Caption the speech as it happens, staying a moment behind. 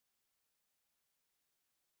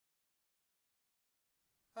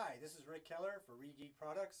Hi, this is Rick Keller for ReedGeek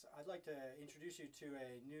Products. I'd like to introduce you to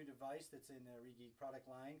a new device that's in the ReedGeek product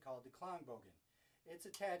line called the Klangbogen. It's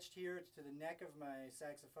attached here to the neck of my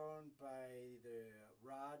saxophone by the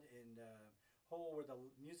rod and hole where the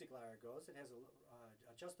music lyre goes. It has a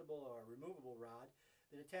adjustable or removable rod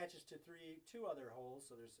that attaches to two other holes,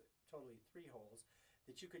 so there's totally three holes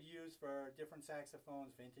that you could use for different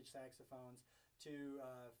saxophones, vintage saxophones, to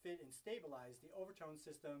fit and stabilize the overtone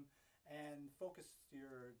system and focus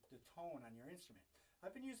the tone on your instrument.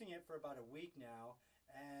 I've been using it for about a week now,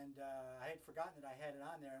 and I had forgotten that I had it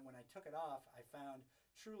on there, and when I took it off I found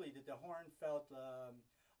truly that the horn felt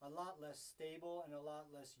a lot less stable and a lot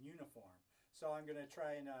less uniform. So I'm going to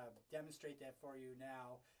try and demonstrate that for you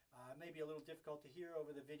now. It may be a little difficult to hear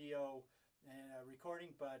over the video and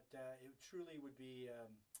recording, but it truly would be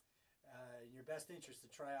in your best interest to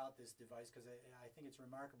try out this device because I think it's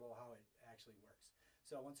remarkable how it actually works.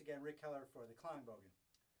 So once again, Rick Keller for the Klangbogen.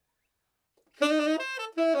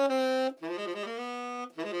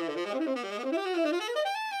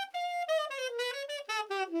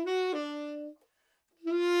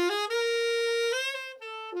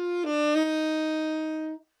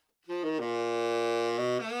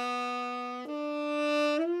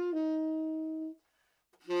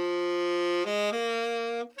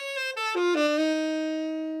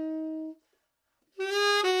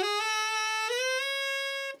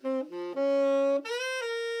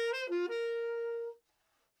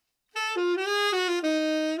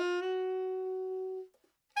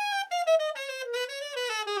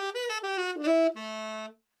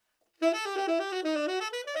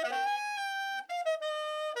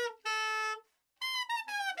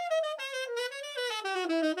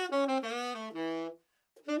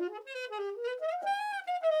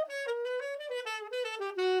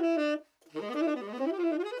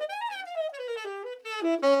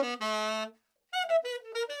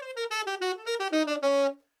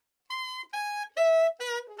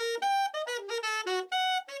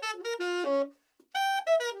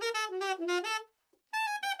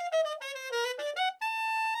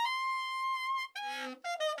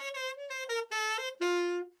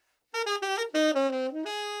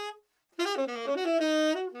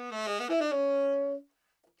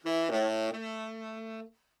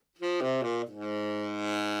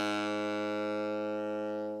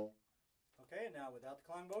 Okay, and now without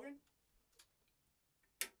the Klangbogen.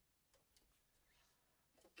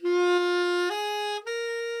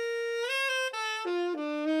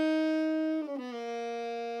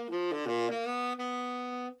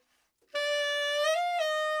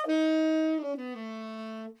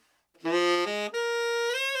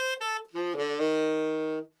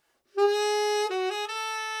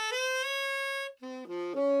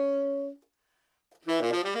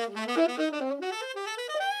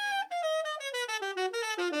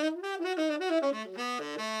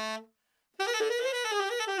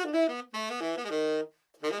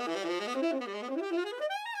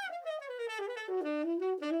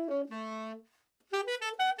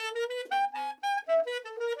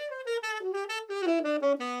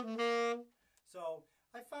 So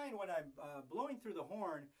I find when I'm blowing through the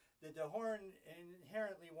horn that the horn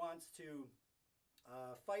inherently wants to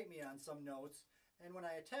fight me on some notes, and when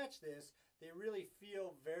I attach this, they really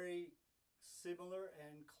feel very similar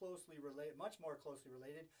and closely related, much more closely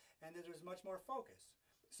related, and that there's much more focus.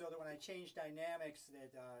 So that when I change dynamics,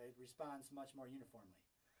 that it responds much more uniformly.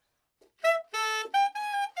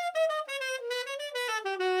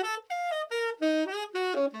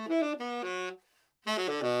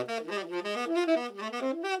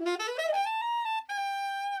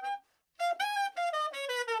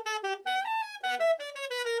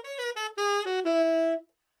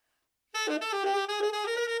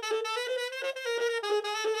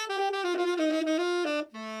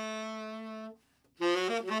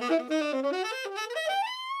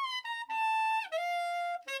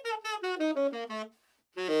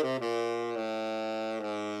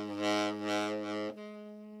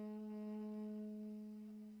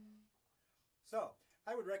 So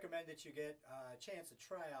I would recommend that you get a chance to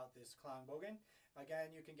try out this Klangbogen.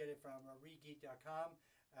 Again, you can get it from ReedGeek.com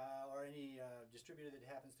or any distributor that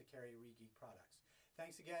happens to carry ReedGeek products.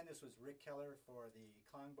 Thanks again. This was Rick Keller for the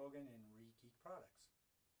Klangbogen and ReedGeek Products.